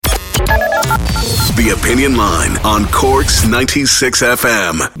The Opinion Line on Cork's 96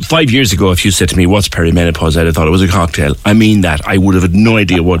 FM. 5 years ago, if you said to me, what's perimenopause, I'd have thought it was a cocktail. I mean that. I would have had no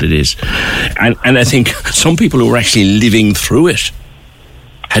idea what it is. And I think some people who were actually living through it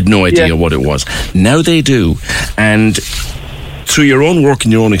had no idea what it was. Now they do. And through your own work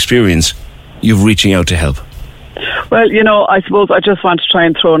and your own experience, you're reaching out to help. Well, you know, I suppose I just want to try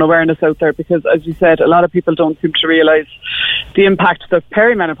and throw an awareness out there because, as you said, a lot of people don't seem to realise the impact that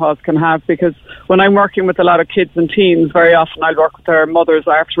perimenopause can have, because when I'm working with a lot of kids and teens, very often I'll work with their mothers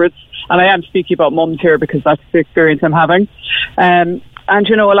afterwards, and I am speaking about mums here because that's the experience I'm having. And,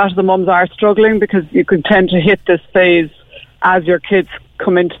 you know, a lot of the mums are struggling because you can tend to hit this phase as your kids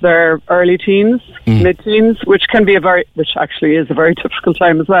come into their early teens, mid-teens, which actually is a very difficult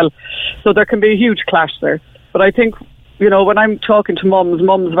time as well. So there can be a huge clash there. But I think, you know, when I'm talking to mums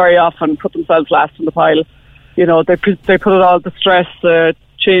very often put themselves last in the pile. You know, they put it all, the stress, the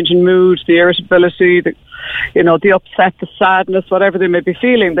change in mood, the irritability, the upset, the sadness, whatever they may be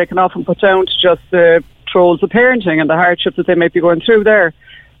feeling, they can often put down to just the trolls of parenting and the hardship that they may be going through there.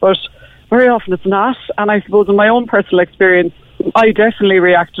 But very often it's not. And I suppose in my own personal experience, I definitely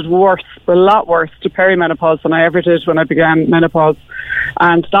reacted a lot worse to perimenopause than I ever did when I began menopause.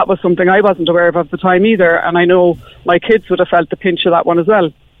 And that was something I wasn't aware of at the time either. And I know my kids would have felt the pinch of that one as well.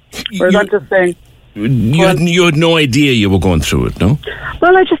 Whereas I'm just saying... You had no idea you were going through it, no?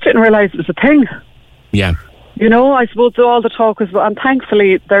 Well, I just didn't realise it was a thing. Yeah. You know, I suppose all the talk was... And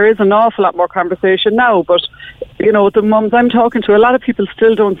thankfully, there is an awful lot more conversation now. But, you know, the mums I'm talking to, a lot of people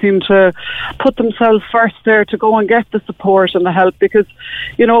still don't seem to put themselves first there to go and get the support and the help. Because,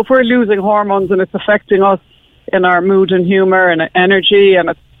 you know, if we're losing hormones and it's affecting us in our mood and humour and energy and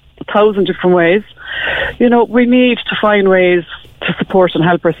 1,000 different ways, you know, we need to find ways to support and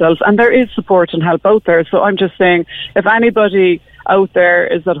help ourselves. And there is support and help out there. So I'm just saying, if anybody out there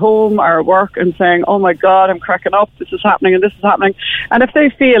is at home or at work and saying, oh my God, I'm cracking up, this is happening and this is happening, and if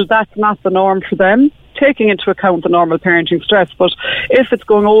they feel that's not the norm for them, taking into account the normal parenting stress, but if it's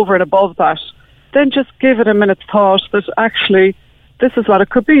going over and above that, then just give it a minute's thought that actually this is what it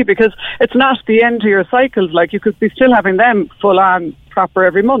could be, because it's not the end of your cycles. Like, you could be still having them full on proper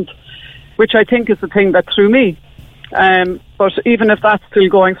every month, which I think is the thing that threw me. But even if that's still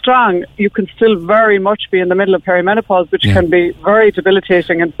going strong, you can still very much be in the middle of perimenopause, which can be very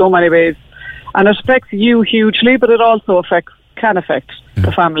debilitating in so many ways. And it affects you hugely, but it also can affect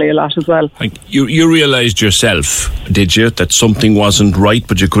the family a lot as well. You realised yourself, did you, that something wasn't right,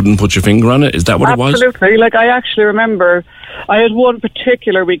 but you couldn't put your finger on it? Is that what it was? Absolutely. Like, I actually remember I had one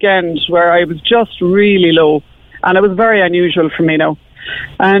particular weekend where I was just really low, and it was very unusual for me now.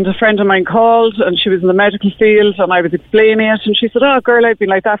 And a friend of mine called, and she was in the medical field, and I was explaining it, and she said, oh girl, I've been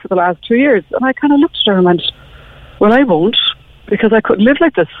like that for the last 2 years. And I kind of looked at her and went, well, I won't, because I couldn't live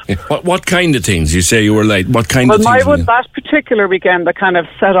like this. What kind of things? You say you were like, what kind of things? Well, that particular weekend that kind of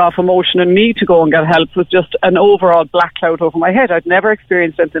set off emotion and need to go and get help was just an overall black cloud over my head. I'd never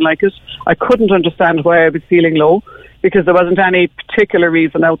experienced anything like it. I couldn't understand why I was feeling low, because there wasn't any particular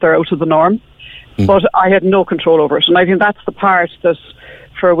reason out there out of the norm. But I had no control over it. And I think that's the part that,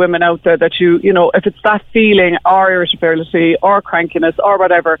 for women out there, that you know, if it's that feeling or irritability or crankiness or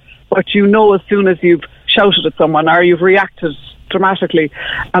whatever, but you know as soon as you've shouted at someone or you've reacted dramatically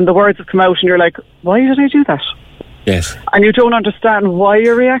and the words have come out and you're like, why did I do that? Yes. And you don't understand why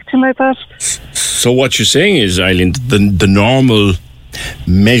you're reacting like that. So what you're saying is, Eileen, the normal,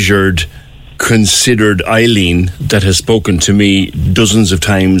 measured, considered Eileen that has spoken to me dozens of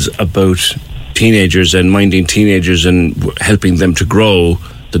times about teenagers and minding teenagers and helping them to grow,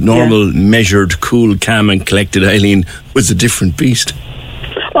 the normal, measured, cool, calm and collected Eileen was a different beast.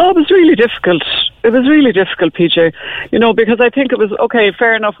 Oh, it was really difficult. It was really difficult, PJ. You know, because I think it was, okay,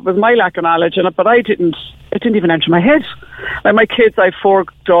 fair enough, it was my lack of knowledge, but it didn't even enter my head. Like, my kids, I have 4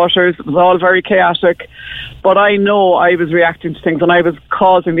 daughters, it was all very chaotic, but I know I was reacting to things and I was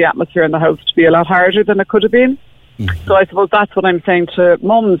causing the atmosphere in the house to be a lot harder than it could have been. So I suppose that's what I'm saying to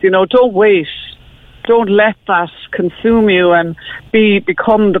mums, you know, don't wait. Don't let that consume you and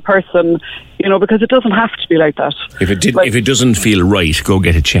become the person, you know, because it doesn't have to be like that. If it doesn't feel right, go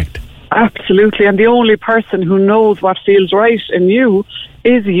get it checked. Absolutely. And the only person who knows what feels right in you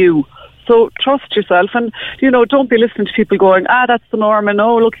is you. So trust yourself and, you know, don't be listening to people going, that's the norm, and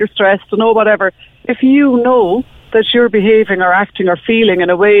oh, look, you're stressed, and oh, whatever. If you know that you're behaving or acting or feeling in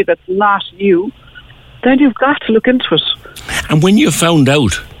a way that's not you, then you've got to look into it. And when you found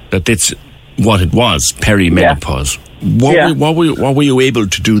out that it's what it was, perimenopause, what were you able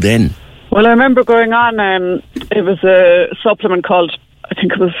to do then? Well, I remember going on, it was a supplement called, I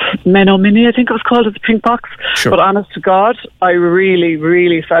think it was Meno-Mini, I think it was called, it's a pink box. Sure. But honest to God, I really,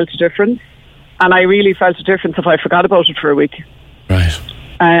 really felt a difference. And I really felt a difference if I forgot about it for a week. Right.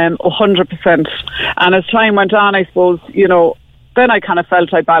 100%. And as time went on, I suppose, then I kind of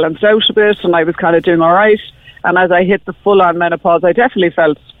felt I balanced out a bit and I was kind of doing all right. And as I hit the full-on menopause, I definitely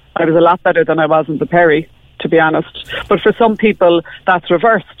felt I was a lot better than I was in the peri, to be honest. But for some people, that's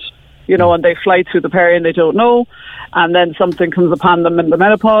reversed, and they fly through the peri and they don't know. And then something comes upon them in the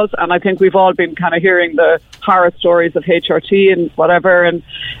menopause. And I think we've all been kind of hearing the horror stories of HRT and whatever. And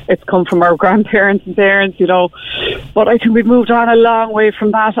it's come from our grandparents and parents, But I think we've moved on a long way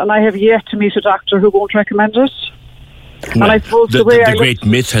from that. And I have yet to meet a doctor who won't recommend it. Well, and I suppose the great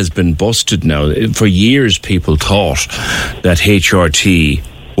myth has been busted now. For years, people thought that HRT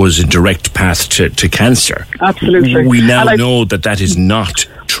was a direct path to cancer. Absolutely. We now know that is not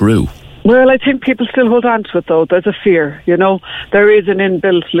true. Well, I think people still hold on to it, though. There's a fear, There is an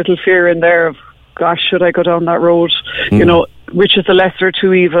inbuilt little fear in there of, gosh, should I go down that road? Which is the lesser of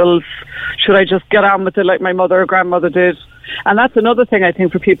two evils? Should I just get on with it like my mother or grandmother did? And that's another thing I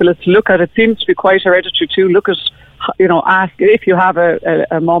think for people is to look at. It seems to be quite hereditary too. Look at, ask if you have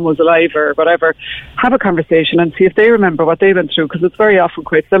a mom who's alive or whatever, have a conversation and see if they remember what they went through, because it's very often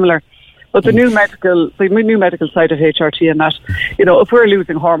quite similar. But the new medical side of HRT and that, if we're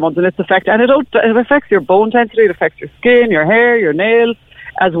losing hormones and it affects your bone density, it affects your skin, your hair, your nails,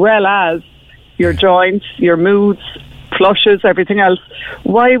 as well as your joints, your moods, flushes, everything else.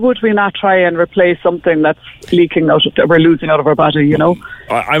 Why would we not try and replace something that's leaking out that we're losing out of our body,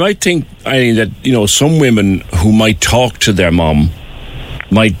 I might think, Eileen, that, some women who might talk to their mom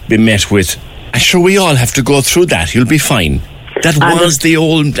might be met with, sure, we all have to go through that. You'll be fine. That was the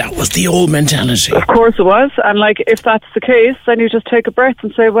old mentality. Of course it was. And if that's the case, then you just take a breath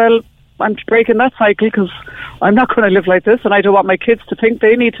and say, well, I'm breaking that cycle because I'm not going to live like this, and I don't want my kids to think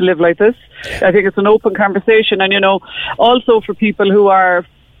they need to live like this. I think it's an open conversation. And, also for people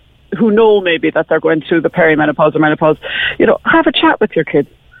who know maybe that they're going through the perimenopause or menopause, have a chat with your kids.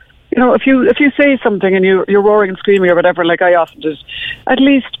 If you say something and you're roaring and screaming or whatever, like I often did, at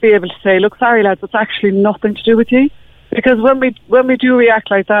least be able to say, look, sorry lads, it's actually nothing to do with you. Because when we do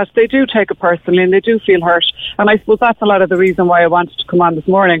react like that, they do take it personally and they do feel hurt. And I suppose that's a lot of the reason why I wanted to come on this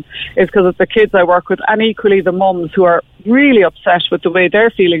morning, is because of the kids I work with, and equally the mums who are really upset with the way they're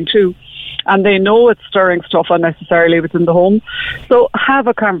feeling too. And they know it's stirring stuff unnecessarily within the home. So have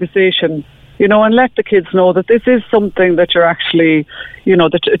a conversation, and let the kids know that this is something that you're actually,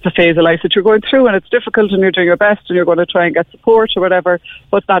 that it's a phase of life that you're going through, and it's difficult and you're doing your best and you're going to try and get support or whatever,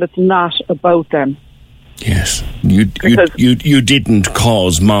 but that it's not about them. Yes, you didn't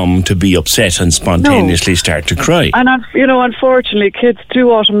cause mom to be upset and spontaneously start to cry. And unfortunately, kids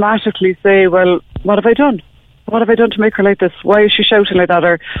do automatically say, "Well, what have I done? What have I done to make her like this? Why is she shouting like that?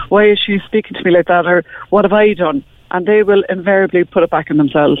 Or why is she speaking to me like that? Or what have I done?" And they will invariably put it back on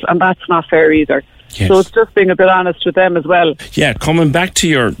themselves, and that's not fair either. Yes. So it's just being a bit honest with them as well. Yeah, coming back to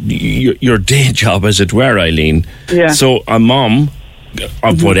your day job, as it were, Eileen. Yeah. So a mom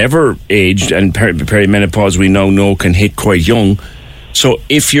of whatever age, and perimenopause we now know can hit quite young. So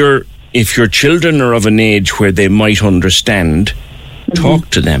if your children are of an age where they might understand, talk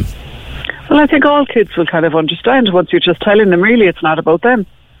to them. Well, I think all kids will kind of understand once you're just telling them, really, it's not about them.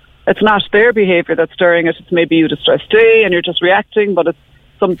 It's not their behaviour that's stirring it. It's maybe you had a stressed day and you're just reacting, but it's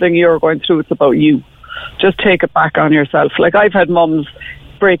something you're going through. It's about you. Just take it back on yourself. I've had mums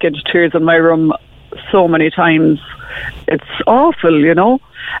break into tears in my room so many times. It's awful,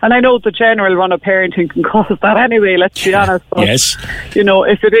 and I know the general run of parenting can cause that anyway, let's be honest, but, yes,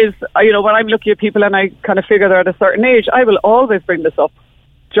 if it is, when I'm looking at people and I kind of figure they're at a certain age, I will always bring this up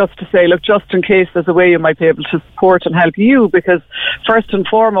just to say, look, just in case there's a way you might be able to support and help you, because first and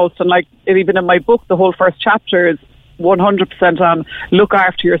foremost, and even in my book, the whole first chapter is 100% on look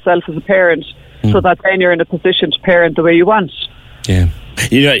after yourself as a parent, so that then you're in a position to parent the way you want. Yeah.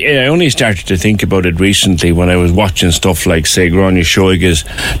 I only started to think about it recently when I was watching stuff like, say, Gráinne Seoige's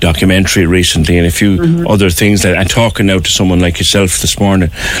documentary recently and a few other things that I'm talking now to someone like yourself this morning.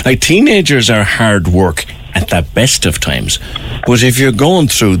 Teenagers are hard work at the best of times, but if you're going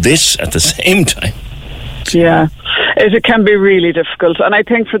through this at the same time, yeah, it can be really difficult. And I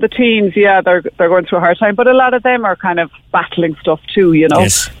think for the teens, they're going through a hard time, but a lot of them are kind of battling stuff too,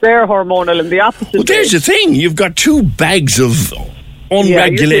 Yes. They're hormonal in the opposite way. There's the thing, you've got two bags of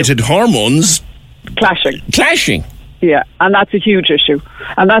unregulated hormones clashing. Yeah, and that's a huge issue.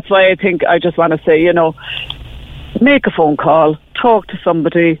 And that's why I think I just want to say, make a phone call, talk to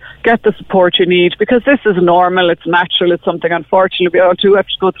somebody, get the support you need, because this is normal, it's natural, it's something unfortunately we all do have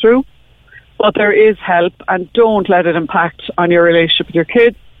to go through. But there is help, and don't let it impact on your relationship with your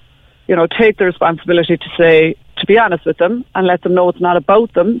kids. Take the responsibility to be honest with them and let them know it's not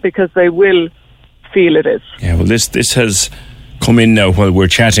about them, because they will feel it is. Yeah, well, this has come in now while we're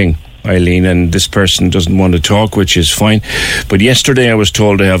chatting, Eileen, and this person doesn't want to talk, which is fine. But yesterday I was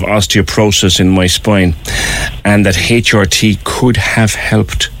told I have osteoporosis in my spine and that HRT could have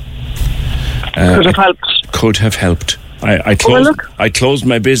helped. Could have helped. I closed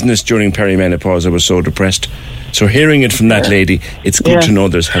my business during perimenopause. I was so depressed. So hearing it from that lady, it's good to know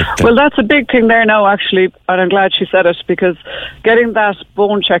there's help there. Well, that's a big thing there now, actually, and I'm glad she said it, because getting that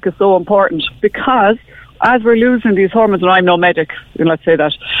bone check is so important, because as we're losing these hormones, and I'm no medic, let's say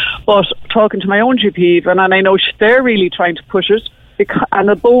that, but talking to my own GP, and I know they're really trying to push it, and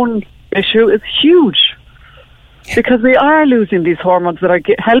the bone issue is huge. Because we are losing these hormones that are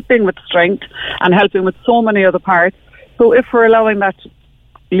helping with strength and helping with so many other parts. So if we're allowing that to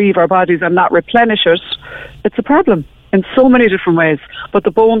leave our bodies and not replenish it, it's a problem in so many different ways. But the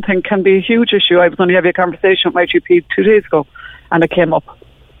bone thing can be a huge issue. I was only having a conversation with my GP 2 days ago, and it came up.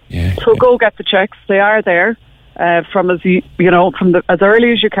 Yeah. So go get the checks. They are there from as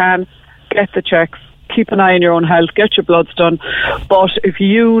early as you can. Get the checks. Keep an eye on your own health. Get your bloods done. But if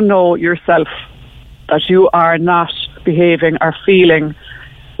you know yourself that you are not behaving or feeling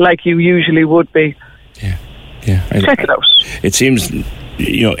like you usually would be, check it out. It seems,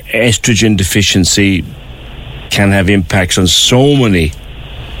 estrogen deficiency can have impacts on so many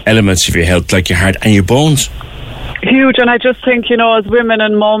elements of your health, like your heart and your bones. Huge. And I just think, as women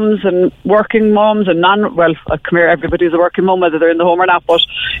and mums and working mums and everybody's a working mum, whether they're in the home or not, but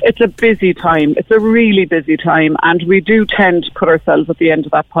it's a busy time. It's a really busy time, and we do tend to put ourselves at the end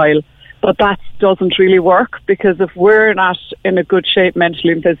of that pile. But that doesn't really work, because if we're not in a good shape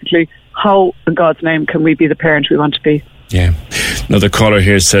mentally and physically, how in God's name can we be the parent we want to be? Yeah. Another caller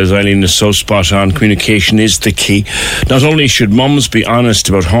here says, Eileen is so spot on. Communication is the key. Not only should mums be honest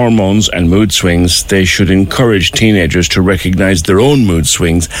about hormones and mood swings, they should encourage teenagers to recognise their own mood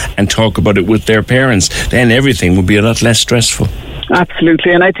swings and talk about it with their parents. Then everything will be a lot less stressful.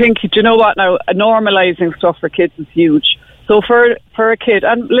 Absolutely. And I think, do you know what now? Normalising stuff for kids is huge. So for a kid,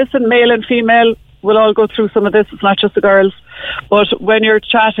 and listen, male and female will all go through some of this. It's not just the girls. But when you're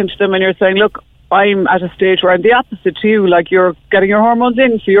chatting to them and you're saying, look, I'm at a stage where I'm the opposite to you. Like, you're getting your hormones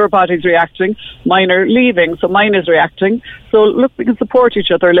in, so your body's reacting. Mine are leaving, so mine is reacting. So look, we can support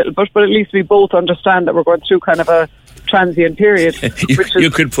each other a little bit, but at least we both understand that we're going through kind of a transient period. You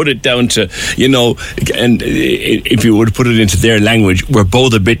could put it down to, and if you would put it into their language, we're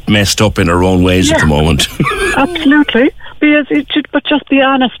both a bit messed up in our own ways at the moment. Absolutely. But just be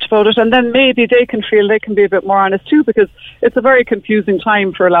honest about it, and then maybe they can feel they can be a bit more honest too, because it's a very confusing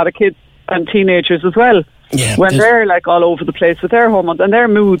time for a lot of kids and teenagers as well. Yeah, when they're like all over the place with their hormones and their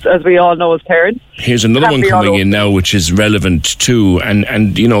moods, as we all know as parents. Here's another one coming in now, which is relevant too.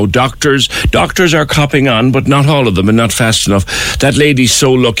 And doctors are copping on, but not all of them, and not fast enough. That lady's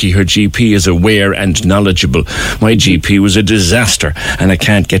so lucky her GP is aware and knowledgeable. My GP was a disaster, and I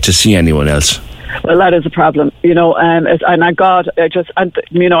can't get to see anyone else. Well, that is a problem, and I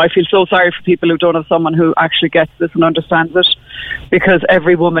feel so sorry for people who don't have someone who actually gets this and understands it, because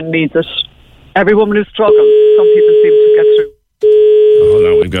every woman needs it. Every woman who struggles, some people seem to get through. Oh,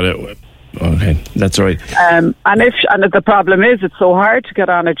 no, we've got it. Okay, that's all right. And the problem is, it's so hard to get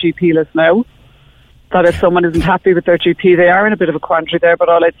on a GP list now, that if someone isn't happy with their GP, they are in a bit of a quandary there. But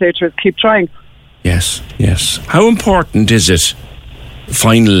all I'd say to her is keep trying. Yes. How important is it,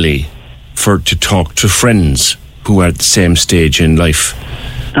 finally, to talk to friends who are at the same stage in life?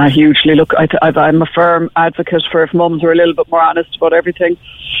 Hugely. Look, I'm a firm advocate for if mums were a little bit more honest about everything,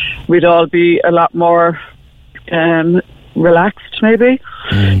 we'd all be a lot more relaxed, maybe.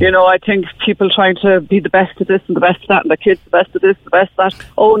 I think people trying to be the best of this and the best of that, and the kids the best of this, the best of that.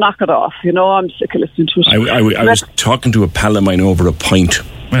 Oh, knock it off. I'm sick of listening to it. I was talking to a pal of mine over a pint,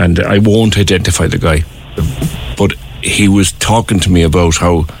 and I won't identify the guy, but he was talking to me about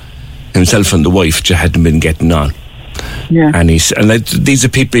how himself and the wife just hadn't been getting on. Yeah. And these are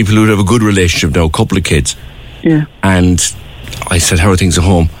people who have a good relationship now, a couple of kids. Yeah. And I said, how are things at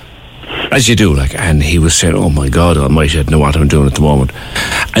home? As you do, and he was saying, oh my God almighty, I don't know what I'm doing at the moment.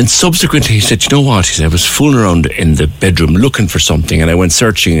 And subsequently he said, you know what? He said, I was fooling around in the bedroom looking for something, and I went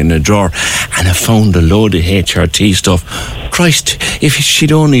searching in a drawer, and I found a load of HRT stuff. Christ, if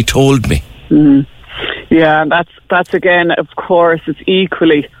she'd only told me. Mm. Yeah, and that's again, of course, it's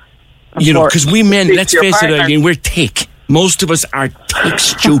equally important. Because we men, let's face it, Eileen, we're thick. Most of us are thick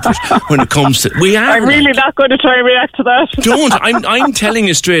stupid when it comes to... We are. I'm really not going to try and react to that. Don't. I'm telling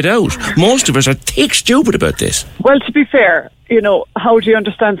you straight out. Most of us are thick stupid about this. Well, to be fair, how do you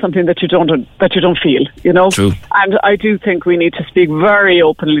understand something that you don't feel, True. And I do think we need to speak very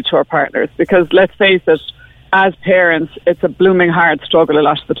openly to our partners, because let's face it, as parents, it's a blooming hard struggle a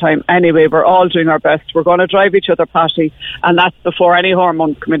lot of the time. Anyway, we're all doing our best. We're going to drive each other potty, and that's before any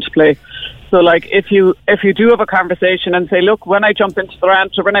hormones come into play. So, like, if you do have a conversation and say, look, when I jump into the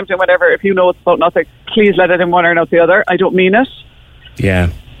rant or when I'm doing whatever, if you know it's about nothing, please let it in one ear and out the other. I don't mean it. Yeah.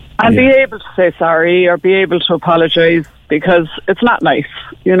 And be able to say sorry or be able to apologise, because it's not nice.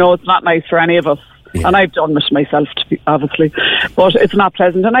 You know, it's not nice for any of us. Yeah. And I've done it myself, obviously. But it's not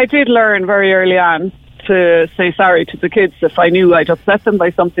pleasant. And I did learn very early on to say sorry to the kids if I knew I'd upset them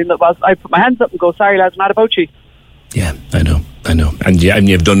by something that was, I put my hands up and go, sorry lads, not about you. Yeah, I know. And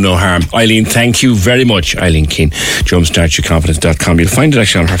you've done no harm. Eileen, thank you very much. Eileen Keane, jumpstartyourconfidence.com. You'll find it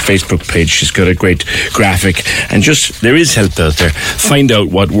actually on her Facebook page. She's got a great graphic. And just, there is help out there. Find out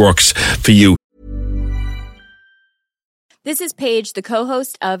what works for you. This is Paige, the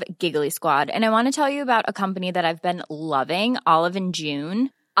co-host of Giggly Squad. And I want to tell you about a company that I've been loving, Olive &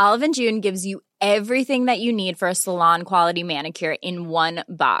 June. Olive & June gives you everything that you need for a salon-quality manicure in one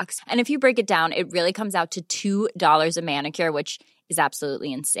box. And if you break it down, it really comes out to $2 a manicure, which is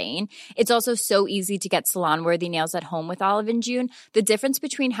absolutely insane. It's also so easy to get salon-worthy nails at home with Olive & June. The difference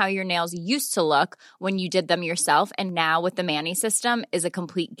between how your nails used to look when you did them yourself and now with the Mani system is a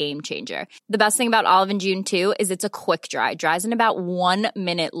complete game changer. The best thing about Olive & June, too, is it's a quick dry. Dries in about 1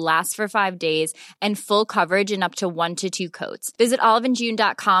 minute, lasts for 5 days, and full coverage in up to 1 to 2 coats. Visit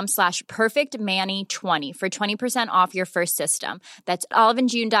oliveandjune.com/perfectmani20 for 20% off your first system. That's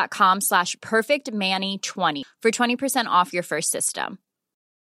oliveandjune.com/perfectmani20 for 20% off your first system.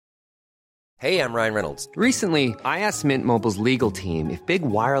 Hey, I'm Ryan Reynolds. Recently, I asked Mint Mobile's legal team if big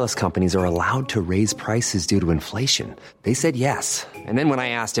wireless companies are allowed to raise prices due to inflation. They said yes. And then when I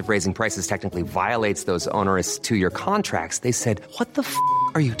asked if raising prices technically violates those onerous 2-year contracts, they said, "What the f***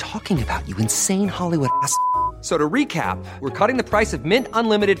 are you talking about, you insane Hollywood ass?" So to recap, we're cutting the price of Mint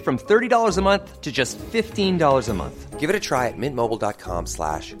Unlimited from $30 a month to just $15 a month. Give it a try at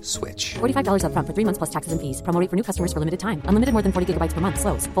mintmobile.com/switch. $45 up front for 3 months plus taxes and fees. Promo rate for new customers for limited time. Unlimited more than 40 gigabytes per month.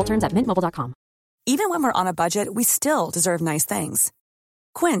 Slows full terms at mintmobile.com. Even when we're on a budget, we still deserve nice things.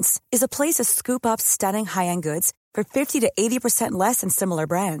 Quince is a place to scoop up stunning high-end goods for 50 to 80% less than similar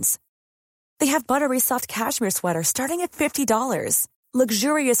brands. They have buttery soft cashmere sweaters starting at $50,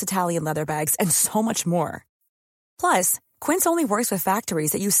 luxurious Italian leather bags, and so much more. Plus, Quince only works with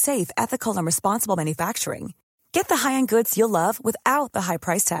factories that use safe, ethical, and responsible manufacturing. Get the high-end goods you'll love without the high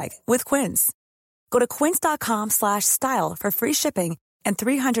price tag with Quince. Go to quince.com/style for free shipping and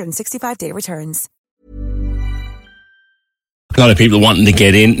 365-day returns. A lot of people wanting to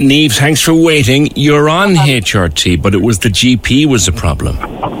get in. Niamh, thanks for waiting. You're on HRT, but it was the GP was the problem.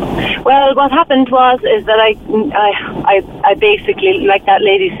 Well, what happened is that I basically, like that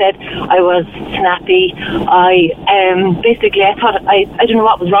lady said, I was snappy. I thought I don't know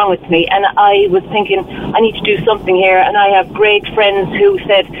what was wrong with me, and I was thinking I need to do something here. And I have great friends who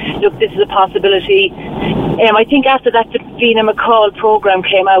said, "Look, this is a possibility." I think after that Davina McCall program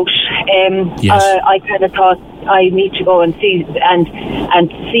came out, yes. I kind of thought I need to go and see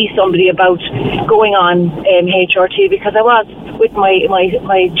somebody about going on HRT, because I was with my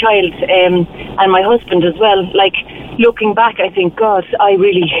child and my husband as well. Like, looking back, I think, God, I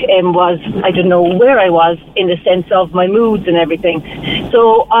really I don't know where I was in the sense of my moods and everything.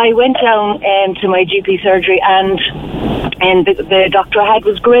 So I went down to my GP surgery, and the doctor I had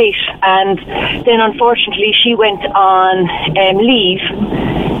was great. And then unfortunately she went on leave,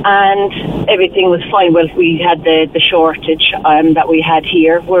 and everything was fine. Well, we had the shortage that we had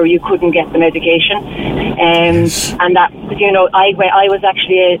here, where you couldn't get the medication, and that, you know, I was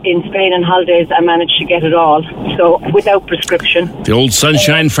actually in Spain on holidays. I managed to get it all, so without prescription. The old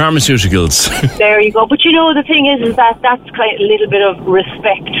Sunshine Pharmaceuticals. There you go. But you know, the thing is that that's kind of a little bit of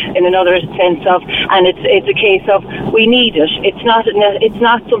respect in another sense of, and it's a case of we need it. It's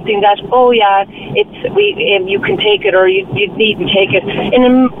not something that, oh yeah, you can take it or you needn't take it. In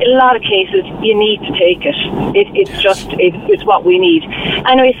a lot of cases, you need to take it. It's what we need.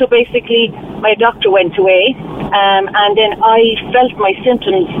 Anyway, so basically, my doctor went away, and then I felt my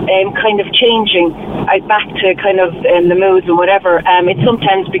symptoms kind of changing back to kind of the moods and whatever. It's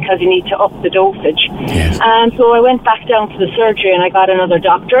sometimes because you need to up the dosage. Yes. And so I went back down to the surgery, and I got another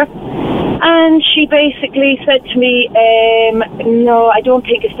doctor. And she basically said to me, no, I don't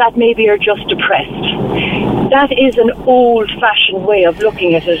think it's that. Maybe you're just depressed. That is an old-fashioned way of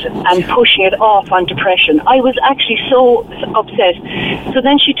looking at it and pushing it off on depression. I was actually so upset. So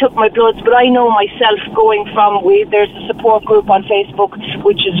then she took my bloods, but I know myself, going from, there's a support group on Facebook,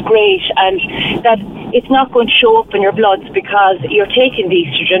 which is great, and that it's not going to show up in your bloods because you're taking the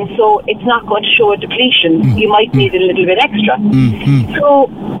estrogen, so it's not going to show a depletion. You might need a little bit extra. So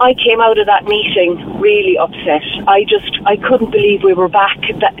I came out of that meeting really upset. I couldn't believe we were back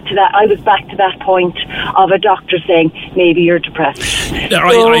to that. I was back to that point of a doctor saying, maybe you're depressed.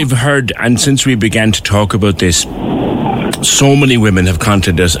 I've heard, and since we began to talk about this, so many women have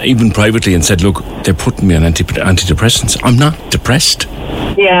contacted us, even privately, and said, look, they're putting me on antidepressants. I'm not depressed.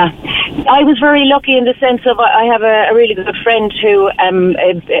 Yeah. I was very lucky in the sense of I have a really good friend who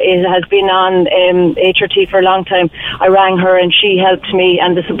has been on HRT for a long time. I rang her and she helped me,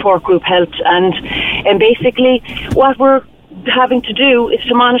 and the support group helped. And basically what we're having to do is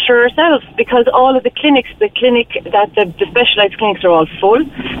to monitor ourselves, because all of the specialised clinics are all full.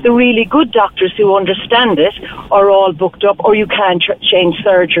 The really good doctors who understand it are all booked up, or you can't change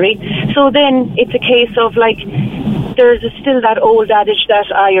surgery. So then it's a case of like, there's still that old adage that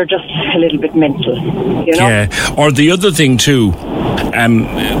you're just a little bit mental, you know? Yeah, or the other thing too,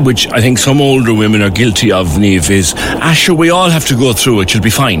 which I think some older women are guilty of, Niamh, is, sure, we all have to go through it, you'll be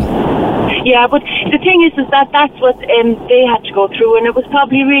fine. Yeah, but the thing is that that's what they had to go through, and it was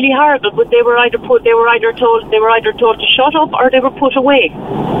probably really horrible. But they were either told to shut up, or they were put away.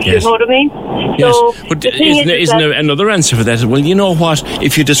 Yes. You know what I mean? Yes. So, but isn't there another answer for that? Well, you know what?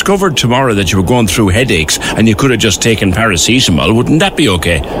 If you discovered tomorrow that you were going through headaches and you could have just taken paracetamol, wouldn't that be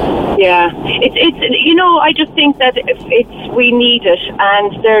okay? Yeah, it's you know, I just think that we need it,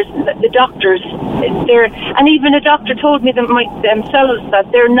 and there's the doctors there, and even a doctor told me themselves that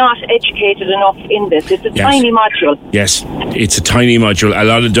they're not educated enough in this. It's a tiny module. Yes, it's a tiny module. A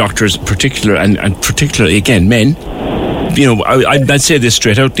lot of doctors, particularly again, men. You know, I'd say this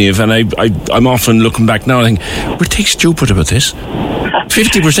straight out, Niamh, and I'm often looking back now and think, we're take stupid about this.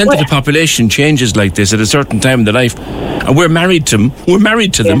 50% of the population changes like this at a certain time in their life, and we're married to them.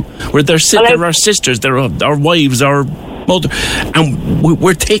 They're our sisters, they're our wives, our mother, and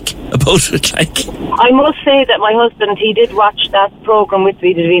we're thick about it. Like, I must say that my husband, he did watch that programme with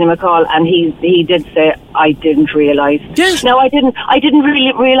me, Davina McCall, and he did say, I didn't realise. Yes. No, I didn't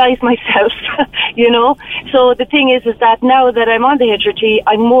really realise myself, you know. So the thing is that now that I'm on the HRT,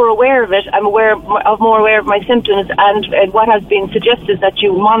 I'm more aware of it. I'm more aware of my symptoms, and what has been suggested is that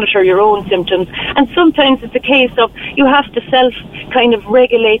you monitor your own symptoms. And sometimes it's a case of you have to kind of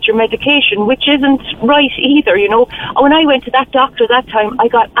regulate your medication, which isn't right either, you know. When I went to that doctor that time, I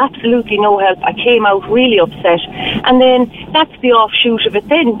got absolutely no help. I came out really upset, and then that's the offshoot of it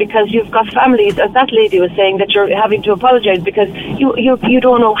then, because you've got families, as that lady was saying, that you're having to apologise because you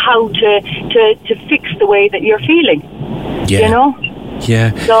don't know how to fix the way that you're feeling. Yeah. You know.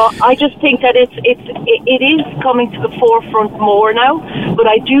 Yeah. So I just think that it is coming to the forefront more now, but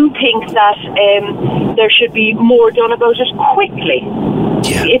I do think that there should be more done about it quickly.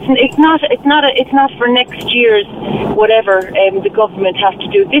 Yeah. It's not for next year's whatever the government have to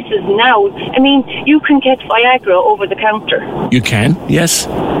do. This is now. I mean, you can get Viagra over the counter. You can, yes.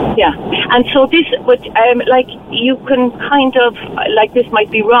 Yeah, and so this, but like you can kind of, like, this might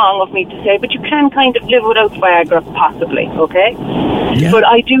be wrong of me to say, but you can kind of live without Viagra possibly, okay? Yeah. But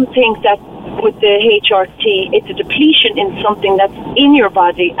I do think that with the HRT, it's a depletion in something that's in your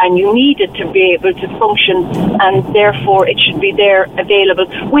body, and you need it to be able to function, and therefore it should be there available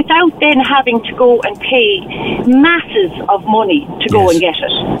without then having to go and pay masses of money to go and get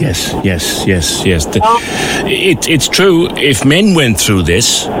it. Yes. It's true. If men went through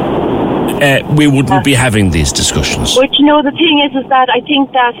this, we wouldn't be having these discussions. But you know, the thing is that I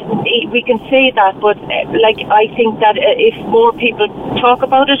think that we can say that, but I think that if more people talk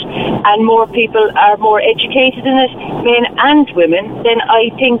about it and more people are more educated in it, men and women, then I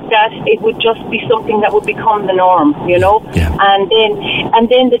think that it would just be something that would become the norm, you know. Yeah. And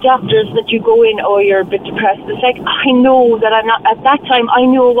then the doctors that you go in, oh, you're a bit depressed. It's like, I know that I'm not. At that time, I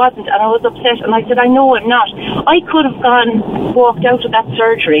knew I wasn't, and I was upset, and I said, I know I'm not. I could have walked out of that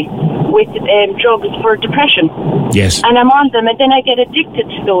surgery with drugs for depression. Yes. And I'm on them, and then I get addicted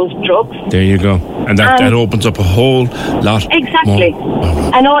to those drugs. There you go. And that opens up a whole lot. Exactly.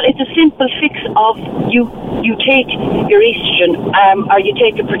 More. And it's a simple fix of you take your estrogen, or you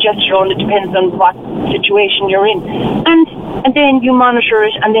take a progesterone. It depends on what situation you're in. And then you monitor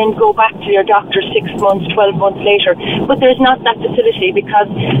it, and then go back to your doctor 6 months, 12 months later. But there's not that facility, because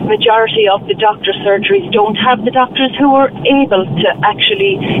majority of the doctor surgeries don't have the doctors who are able to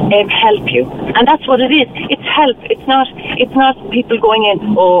actually help you. And that's what it is. It's help. It's not people going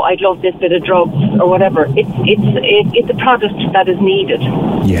in, oh, I'd love this bit of drugs or whatever. It's a product that is needed.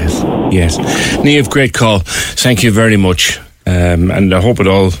 Yes. Niamh, great call. Thank you very much. And I hope it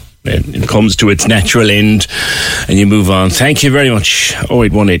all It comes to its natural end and you move on. Thank you very much.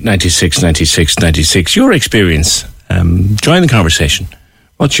 0818 96 96 96. Your experience. Join the conversation.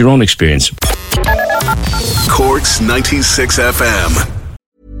 What's your own experience? Cork's 96 FM.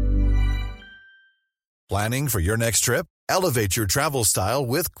 Planning for your next trip? Elevate your travel style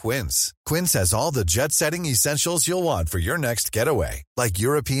with Quince. Quince has all the jet-setting essentials you'll want for your next getaway, like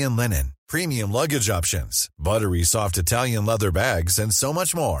European linen, premium luggage options, buttery soft Italian leather bags, and so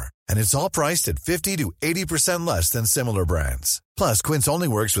much more. And it's all priced at 50 to 80% less than similar brands. Plus, Quince only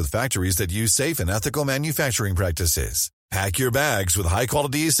works with factories that use safe and ethical manufacturing practices. Pack your bags with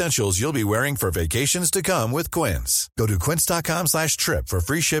high-quality essentials you'll be wearing for vacations to come with Quince. Go to quince.com/trip for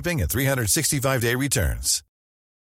free shipping and 365-day returns.